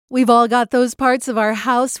We've all got those parts of our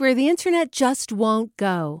house where the internet just won't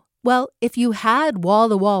go. Well, if you had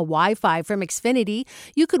wall-to-wall Wi-Fi from Xfinity,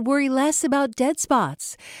 you could worry less about dead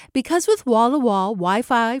spots. Because with wall-to-wall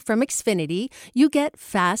Wi-Fi from Xfinity, you get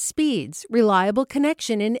fast speeds, reliable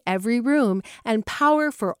connection in every room, and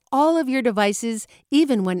power for all of your devices,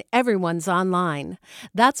 even when everyone's online.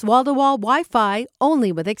 That's wall-to-wall Wi-Fi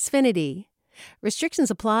only with Xfinity.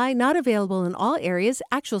 Restrictions apply, not available in all areas.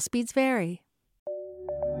 Actual speeds vary.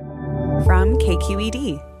 From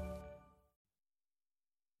KQED.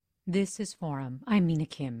 This is Forum. I'm Mina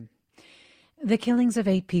Kim. The killings of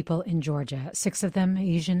 8 people in Georgia, 6 of them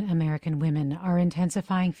Asian American women, are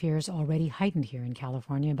intensifying fears already heightened here in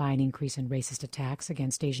California by an increase in racist attacks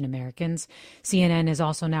against Asian Americans. CNN is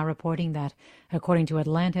also now reporting that, according to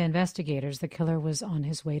Atlanta investigators, the killer was on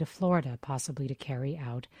his way to Florida, possibly to carry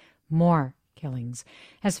out more killings.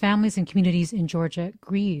 As families and communities in Georgia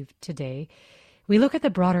grieve today, we look at the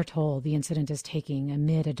broader toll the incident is taking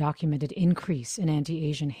amid a documented increase in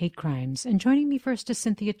anti-Asian hate crimes. And joining me first is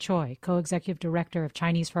Cynthia Choi, co-executive director of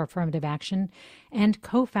Chinese for Affirmative Action and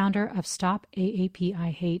co-founder of Stop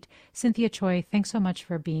AAPI Hate. Cynthia Choi, thanks so much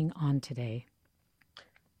for being on today.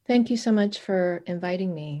 Thank you so much for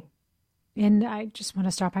inviting me. And I just want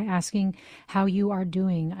to start by asking how you are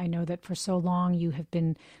doing. I know that for so long you have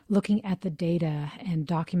been looking at the data and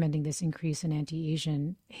documenting this increase in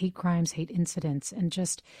anti-Asian hate crimes, hate incidents, and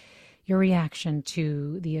just your reaction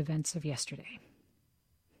to the events of yesterday.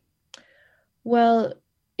 Well,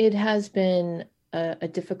 it has been a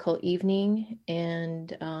difficult evening,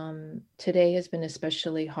 and today has been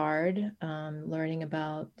especially hard, learning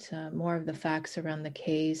about more of the facts around the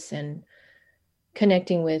case and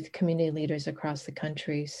connecting with community leaders across the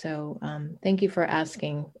country. So thank you for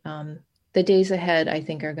asking. The days ahead, I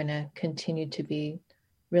think, are going to continue to be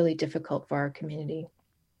really difficult for our community.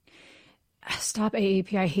 Stop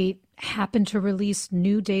AAPI Hate happened to release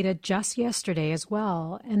new data just yesterday as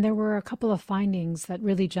well. And there were a couple of findings that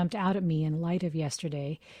really jumped out at me in light of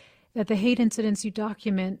yesterday, that the hate incidents you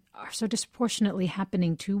document are so disproportionately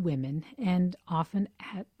happening to women and often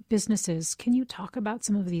at businesses. Can you talk about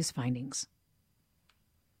some of these findings?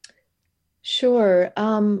 Sure.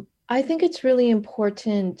 I think it's really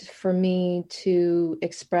important for me to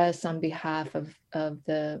express on behalf of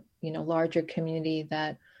the larger community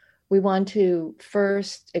that we want to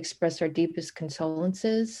first express our deepest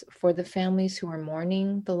condolences for the families who are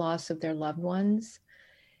mourning the loss of their loved ones.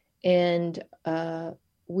 And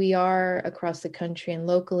we are across the country and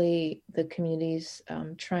locally, the communities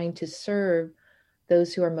trying to serve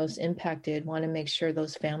those who are most impacted, want to make sure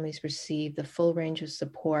those families receive the full range of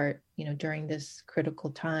support, during this critical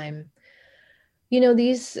time.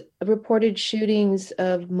 These reported shootings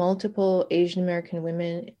of multiple Asian American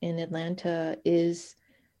women in Atlanta is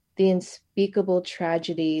the unspeakable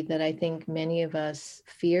tragedy that I think many of us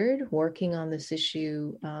feared working on this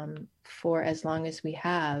issue for as long as we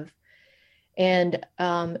have. And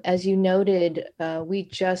as you noted, we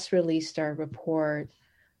just released our report.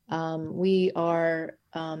 We are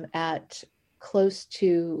at close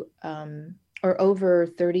to or over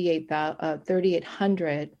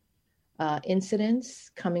 3,800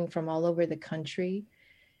 incidents coming from all over the country.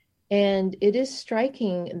 And it is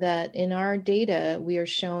striking that in our data, we are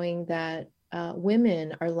showing that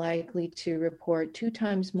women are likely to report 2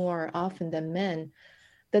 times more often than men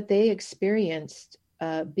that they experienced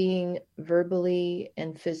being verbally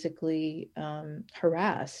and physically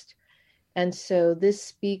harassed. And so this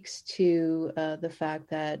speaks to the fact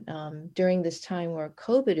that during this time where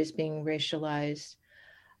COVID is being racialized,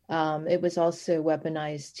 it was also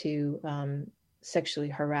weaponized to sexually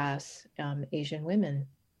harass Asian women.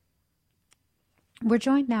 We're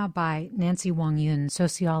joined now by Nancy Wong-Yun,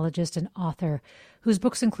 sociologist and author, whose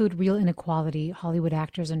books include Real Inequality, Hollywood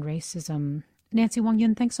Actors and Racism. Nancy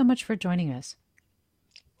Wong-Yun, thanks so much for joining us.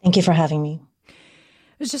 Thank you for having me.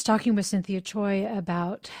 I was just talking with Cynthia Choi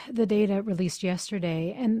about the data released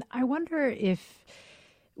yesterday, and I wonder if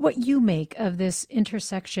what you make of this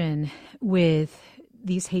intersection with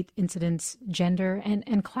these hate incidents, gender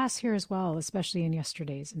and class here as well, especially in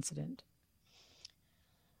yesterday's incident.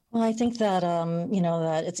 Well, I think that,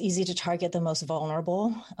 that it's easy to target the most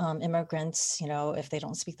vulnerable immigrants. If they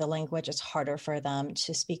don't speak the language, it's harder for them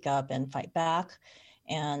to speak up and fight back.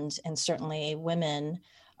 And certainly women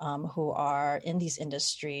who are in these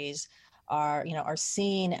industries are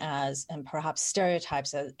seen as, and perhaps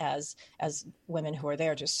stereotypes as women who are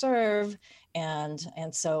there to serve, and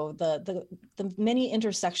so the many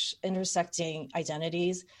intersecting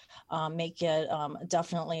identities make it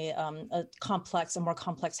definitely a more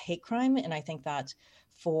complex hate crime. And I think that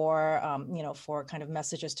for for kind of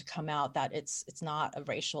messages to come out that it's not a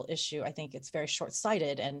racial issue. I think it's very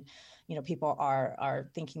short-sighted, and people are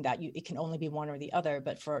thinking that it can only be one or the other.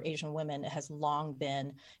 But for Asian women, it has long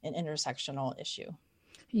been an intersectional issue.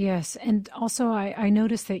 Yes. And also, I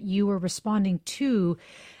noticed that you were responding to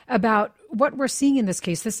about what we're seeing in this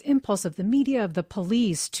case, this impulse of the media, of the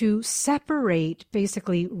police to separate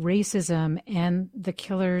basically racism and the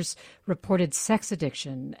killer's reported sex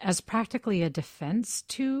addiction as practically a defense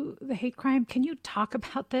to the hate crime. Can you talk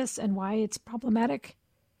about this and why it's problematic?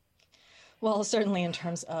 Well, certainly in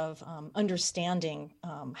terms of understanding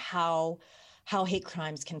how hate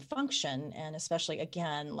crimes can function, and especially,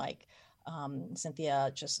 again, like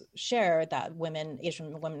Cynthia just shared, that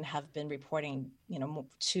Asian women have been reporting,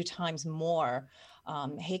 2 times more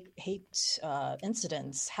hate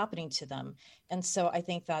incidents happening to them. And so I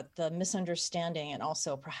think that the misunderstanding, and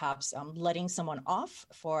also perhaps letting someone off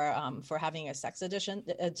for having a sex addiction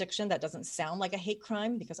that doesn't sound like a hate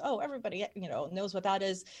crime, because everybody knows what that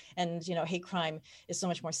is, and hate crime is so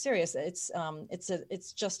much more serious. It's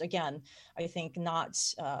just, again, I think not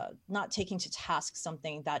taking to task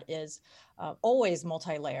something that is always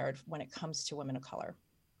multi-layered when it comes to women of color.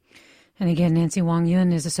 And again, Nancy Wong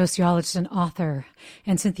Yun is a sociologist and author.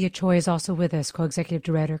 And Cynthia Choi is also with us, co-executive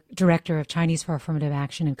director of Chinese for Affirmative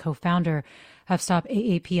Action and co-founder of Stop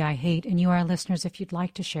AAPI Hate. And you, our listeners, if you'd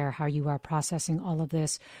like to share how you are processing all of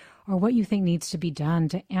this, or what you think needs to be done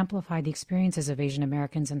to amplify the experiences of Asian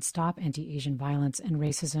Americans and stop anti-Asian violence and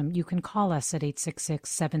racism, you can call us at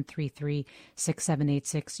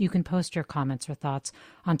 866-733-6786. You can post your comments or thoughts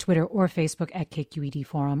on Twitter or Facebook at KQED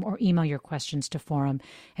Forum, or email your questions to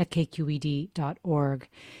forum@kqed.org.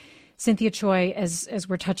 Cynthia Choi, as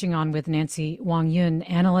we're touching on with Nancy Wong Yun,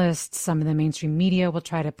 analysts, some of the mainstream media will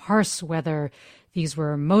try to parse whether these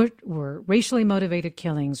were racially motivated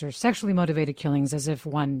killings or sexually motivated killings, as if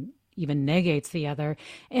one even negates the other.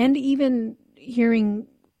 And even hearing,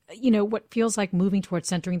 what feels like moving towards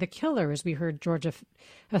centering the killer, as we heard Georgia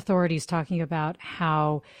authorities talking about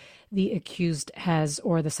how the accused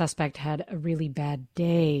or the suspect had a really bad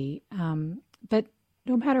day. But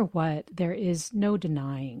no matter what, there is no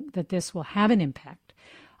denying that this will have an impact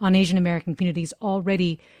on Asian American communities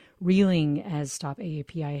already reeling, as Stop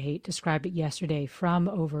AAPI Hate described it yesterday, from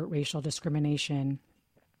overt racial discrimination.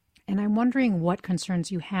 And I'm wondering what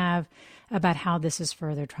concerns you have about how this is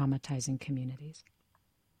further traumatizing communities.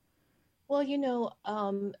 Well,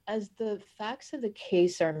 as the facts of the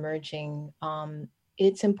case are emerging,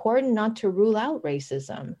 it's important not to rule out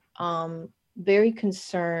racism. Very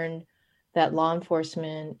concerned that law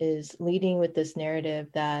enforcement is leading with this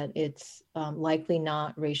narrative that it's likely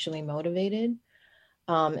not racially motivated.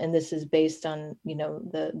 And this is based on,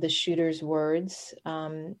 the shooter's words.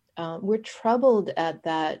 We're troubled at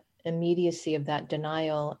that immediacy of that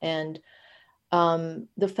denial. And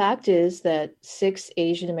the fact is that 6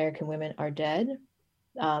 Asian American women are dead.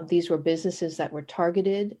 These were businesses that were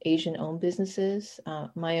targeted, Asian-owned businesses.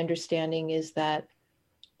 My understanding is that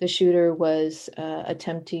the shooter was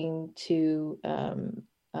attempting to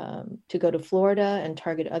go to Florida and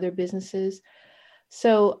target other businesses.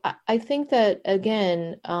 So I think that,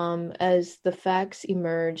 again, as the facts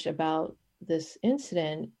emerge about this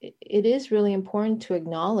incident, it is really important to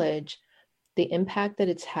acknowledge the impact that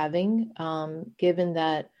it's having, given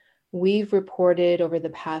that we've reported over the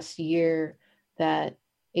past year that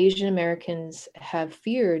Asian Americans have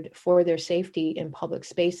feared for their safety in public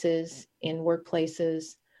spaces, in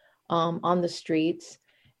workplaces, on the streets.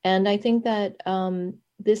 And I think that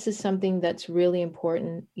this is something that's really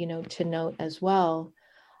important, to note as well.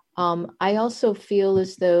 I also feel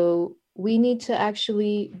as though we need to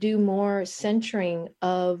actually do more centering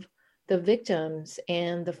of the victims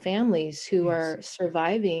and the families who are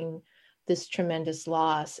surviving this tremendous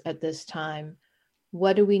loss at this time.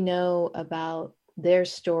 What do we know about their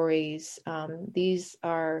stories? These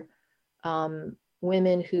are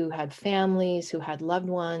women who had families, who had loved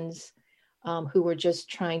ones, who were just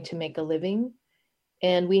trying to make a living.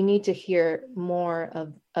 And we need to hear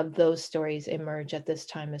more of those stories emerge at this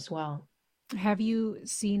time as well. Have you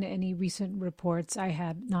seen any recent reports? I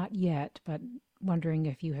have not yet, but wondering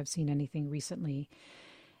if you have seen anything recently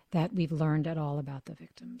that we've learned at all about the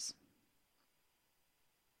victims.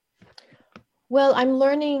 Well, I'm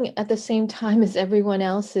learning at the same time as everyone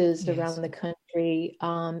else is around the country.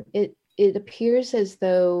 It appears as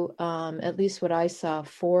though, at least what I saw,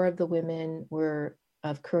 4 of the women were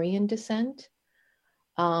of Korean descent.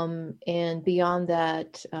 And beyond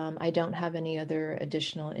that, I don't have any other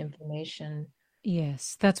additional information.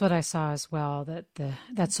 Yes, that's what I saw as well,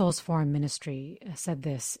 that Seoul's foreign ministry said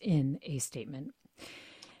this in a statement.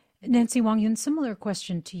 Nancy Wong Yun, similar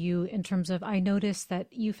question to you in terms of, I noticed that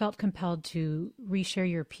you felt compelled to reshare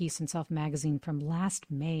your piece in Self Magazine from last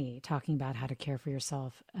May, talking about how to care for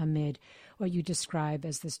yourself amid what you describe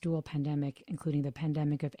as this dual pandemic, including the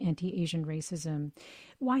pandemic of anti-Asian racism.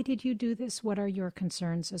 Why did you do this? What are your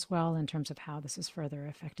concerns as well in terms of how this is further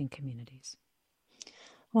affecting communities?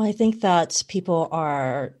 Well, I think that people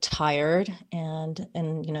are tired, and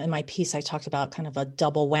in my piece, I talked about kind of a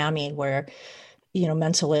double whammy where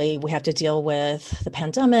mentally we have to deal with the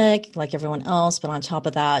pandemic like everyone else. But on top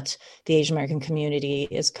of that, the Asian American community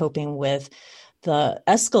is coping with the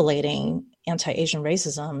escalating anti-Asian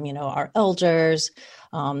racism, our elders,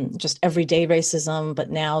 just everyday racism, but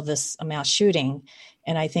now this mass shooting.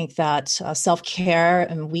 And I think that self-care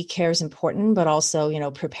and we care is important, but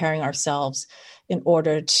also, preparing ourselves in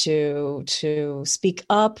order to speak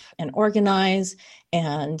up and organize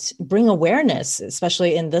and bring awareness,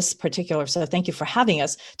 especially in this particular. So thank you for having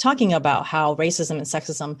us talking about how racism and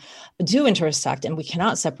sexism do intersect, and we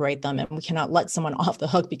cannot separate them, and we cannot let someone off the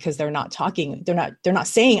hook because they're not talking. They're not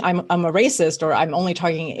saying I'm a racist or I'm only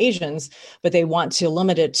targeting Asians, but they want to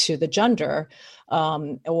limit it to the gender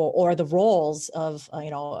or the roles of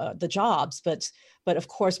the jobs. But of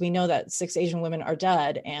course, we know that 6 Asian women are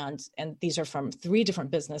dead, and these are from 3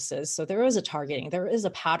 different businesses. So there is a targeting, there is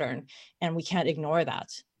a pattern, and we can't ignore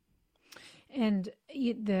that. And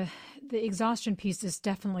the exhaustion piece is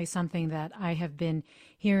definitely something that I have been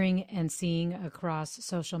hearing and seeing across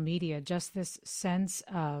social media. Just this sense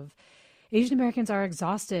of Asian Americans are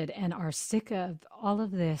exhausted and are sick of all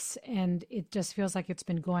of this, and it just feels like it's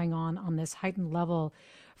been going on this heightened level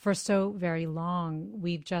for so very long.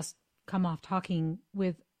 We've just come off talking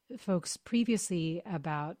with folks previously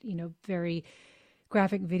about, very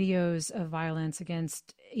graphic videos of violence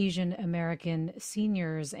against Asian American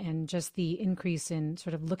seniors and just the increase in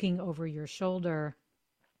sort of looking over your shoulder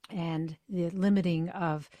and the limiting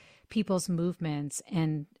of people's movements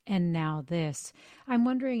and now this. I'm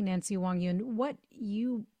wondering, Nancy Wong Yun, what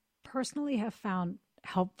you personally have found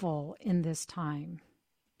helpful in this time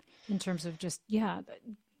in terms of just,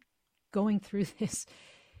 going through this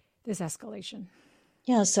escalation.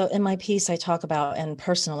 Yeah, so in my piece, I talk about, and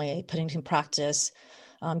personally putting into practice,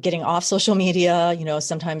 getting off social media,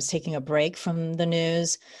 sometimes taking a break from the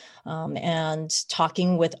news, and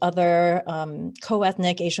talking with other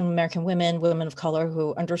co-ethnic Asian American women of color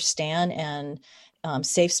who understand, and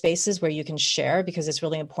safe spaces where you can share, because it's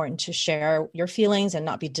really important to share your feelings and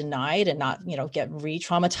not be denied and not, get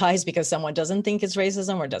re-traumatized because someone doesn't think it's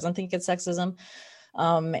racism or doesn't think it's sexism.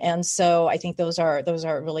 And so I think those are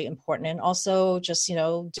really important. And also just,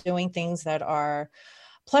 doing things that are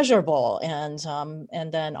pleasurable, and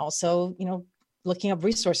then also, looking up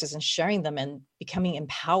resources and sharing them and becoming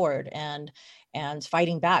empowered and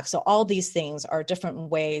fighting back. So all these things are different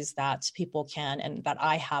ways that people can, and that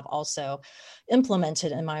I have also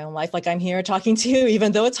implemented in my own life. Like I'm here talking to you,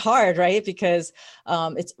 even though it's hard, right? Because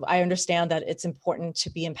I understand that it's important to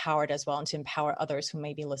be empowered as well, and to empower others who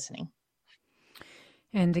may be listening.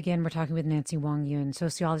 And again, we're talking with Nancy Wong Yun,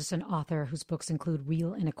 sociologist and author whose books include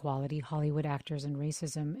Real Inequality, Hollywood Actors and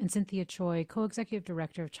Racism, and Cynthia Choi, co-executive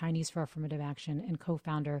director of Chinese for Affirmative Action and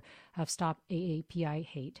co-founder of Stop AAPI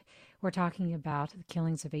Hate. We're talking about the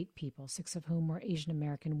killings of 8 people, 6 of whom were Asian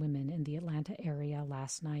American women in the Atlanta area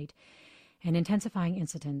last night, and intensifying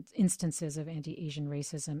instances of anti-Asian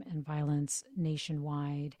racism and violence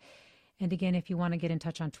nationwide. And again, if you want to get in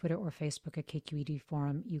touch on Twitter or Facebook at KQED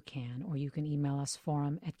Forum, you can, or you can email us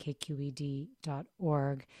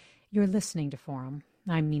forum@kqed.org. You're listening to Forum.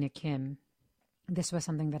 I'm Mina Kim. This was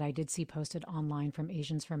something that I did see posted online from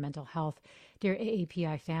Asians for Mental Health. Dear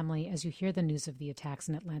AAPI family, as you hear the news of the attacks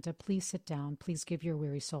in Atlanta, please sit down. Please give your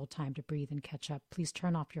weary soul time to breathe and catch up. Please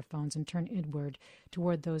turn off your phones and turn inward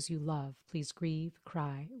toward those you love. Please grieve,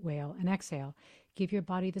 cry, wail, and exhale. Give your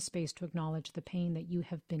body the space to acknowledge the pain that you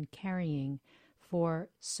have been carrying for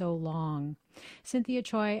so long. Cynthia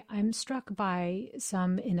Choi, I'm struck by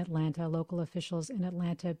some in Atlanta, local officials in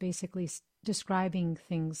Atlanta, basically describing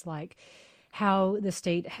things like how the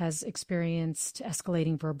state has experienced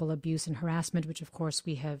escalating verbal abuse and harassment, which of course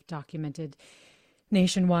we have documented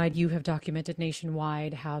nationwide. You have documented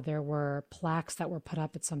nationwide how there were plaques that were put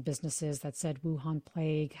up at some businesses that said Wuhan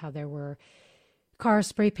plague, how there were cars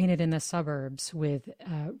spray painted in the suburbs with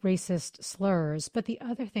racist slurs. But the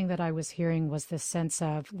other thing that I was hearing was this sense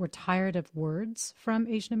of we're tired of words from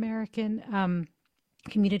Asian American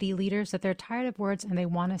community leaders, that they're tired of words and they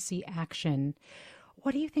want to see action.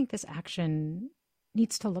 What do you think this action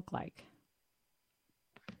needs to look like?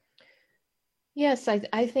 Yes,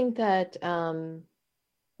 I think that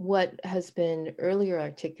what has been earlier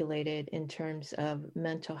articulated in terms of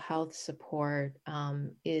mental health support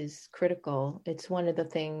is critical. It's one of the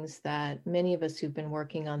things that many of us who've been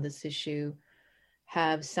working on this issue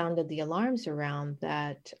have sounded the alarms around,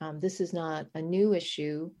 that this is not a new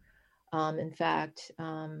issue. In fact,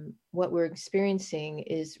 what we're experiencing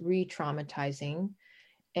is re-traumatizing.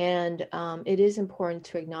 And it is important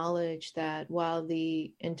to acknowledge that while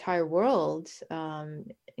the entire world,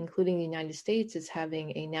 including the United States, is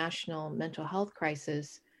having a national mental health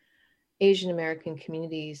crisis, Asian American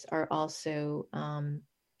communities are also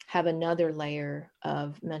have another layer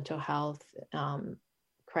of mental health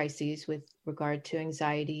crises with regard to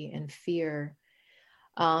anxiety and fear.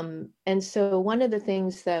 And so one of the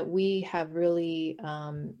things that we have really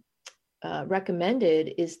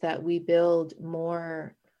recommended is that we build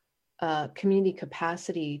more community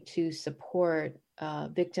capacity to support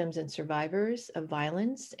victims and survivors of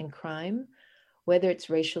violence and crime, whether it's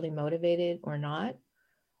racially motivated or not.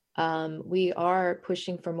 We are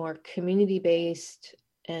pushing for more community-based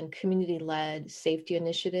and community-led safety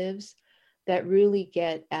initiatives that really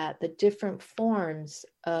get at the different forms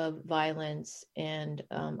of violence and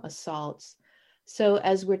assaults. So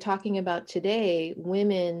as we're talking about today,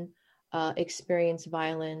 women experience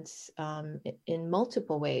violence in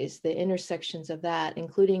multiple ways. The intersections of that,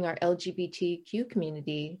 including our LGBTQ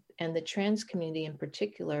community and the trans community in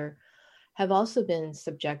particular, have also been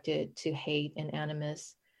subjected to hate and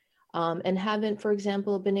animus, and haven't, for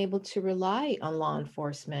example, been able to rely on law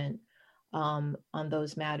enforcement on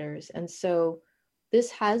those matters. And so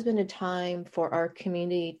this has been a time for our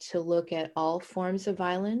community to look at all forms of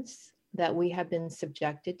violence that we have been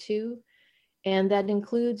subjected to. And that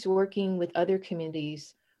includes working with other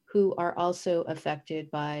communities who are also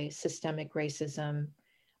affected by systemic racism.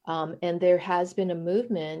 And there has been a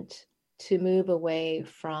movement to move away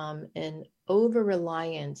from an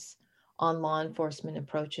over-reliance on law enforcement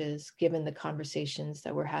approaches, given the conversations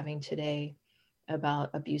that we're having today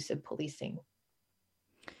about abusive policing.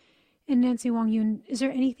 And Nancy Wong Yoon, is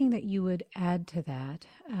there anything that you would add to that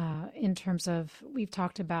in terms of, we've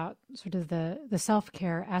talked about sort of the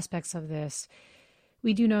self-care aspects of this.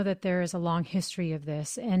 We do know that there is a long history of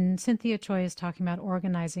this, and Cynthia Choi is talking about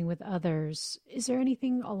organizing with others. Is there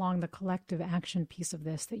anything along the collective action piece of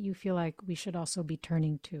this that you feel like we should also be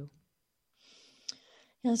turning to?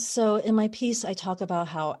 Yeah, so in my piece, I talk about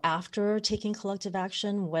how after taking collective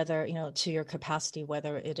action, whether, to your capacity,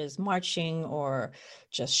 whether it is marching or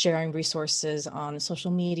just sharing resources on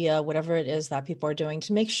social media, whatever it is that people are doing,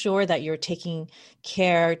 to make sure that you're taking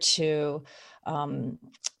care to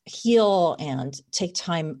heal and take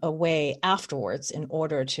time away afterwards in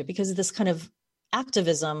order to, because this kind of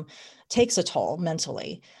activism takes a toll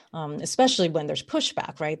mentally, especially when there's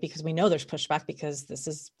pushback, right? Because we know there's pushback because this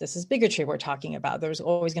is bigotry we're talking about. There's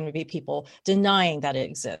always going to be people denying that it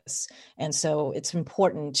exists. And so it's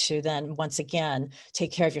important to then, once again,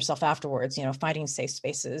 take care of yourself afterwards, finding safe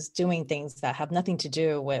spaces, doing things that have nothing to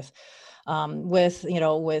do with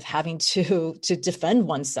having to defend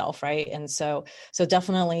oneself, right? And so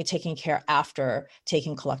definitely taking care after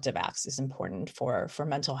taking collective acts is important for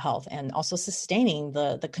mental health, and also sustaining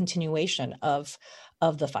the continuation of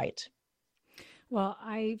the fight. Well,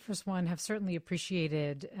 I, first one, have certainly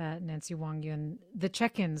appreciated, Nancy Wong Yoon, the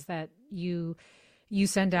check-ins that you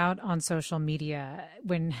send out on social media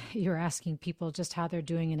when you're asking people just how they're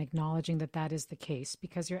doing and acknowledging that that is the case,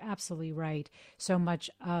 because you're absolutely right. So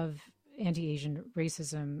much of anti-Asian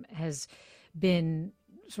racism has been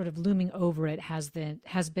sort of looming over it, has been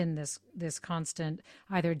this constant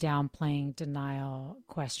either downplaying, denial,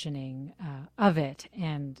 questioning of it.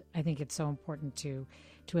 And I think it's so important to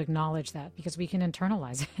acknowledge that, because we can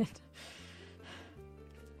internalize it.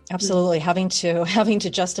 Absolutely. Having to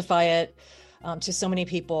justify it to so many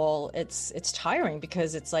people, it's tiring,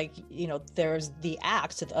 because it's like, there's the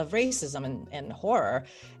act of racism and horror,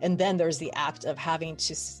 and then there's the act of having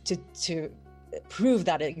to prove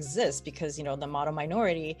that it exists, because the model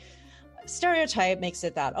minority stereotype makes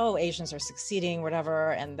it that, Asians are succeeding,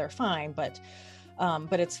 whatever, and they're fine, but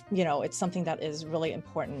it's it's something that is really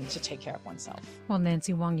important to take care of oneself. Well,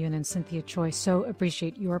 Nancy Wong Yoon and Cynthia Choi, so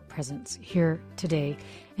appreciate your presence here today.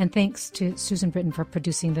 And thanks to Susan Britton for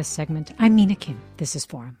producing this segment. I'm Mina Kim. This is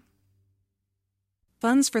Forum.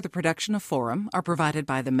 Funds for the production of Forum are provided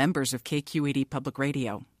by the members of KQED Public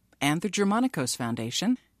Radio and the Germanicos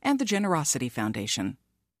Foundation and the Generosity Foundation.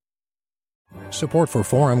 Support for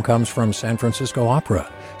Forum comes from San Francisco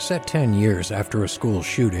Opera. Set 10 years after a school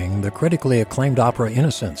shooting, the critically acclaimed opera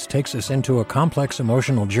Innocence takes us into a complex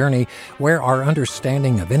emotional journey where our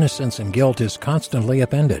understanding of innocence and guilt is constantly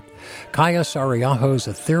upended. Kaya Sariaho's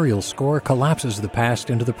ethereal score collapses the past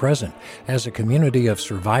into the present as a community of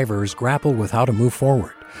survivors grapple with how to move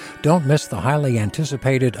forward. Don't miss the highly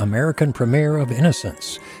anticipated American premiere of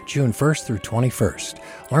Innocence, June 1st through 21st.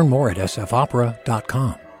 Learn more at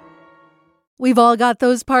sfopera.com. We've all got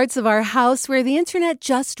those parts of our house where the internet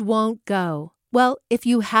just won't go. Well, if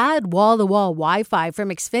you had wall-to-wall Wi-Fi from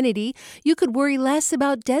Xfinity, you could worry less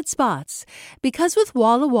about dead spots. Because with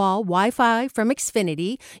wall-to-wall Wi-Fi from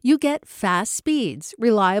Xfinity, you get fast speeds,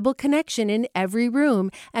 reliable connection in every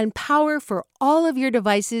room, and power for all of your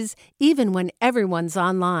devices, even when everyone's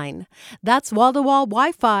online. That's wall-to-wall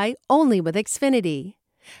Wi-Fi only with Xfinity.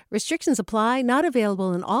 Restrictions apply, not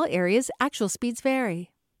available in all areas. Actual speeds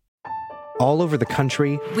vary. All over the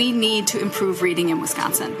country, we need to improve reading in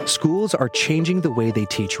Wisconsin. Schools are changing the way they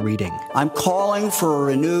teach reading. I'm calling for a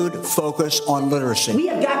renewed focus on literacy. We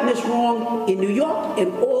have gotten this wrong in New York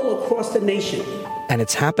and all across the nation. And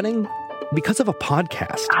it's happening because of a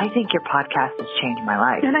podcast. I think your podcast has changed my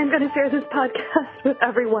life. And I'm going to share this podcast with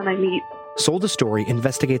everyone I meet. Sold a Story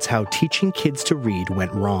investigates how teaching kids to read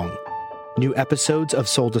went wrong. New episodes of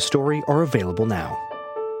Sold a Story are available now.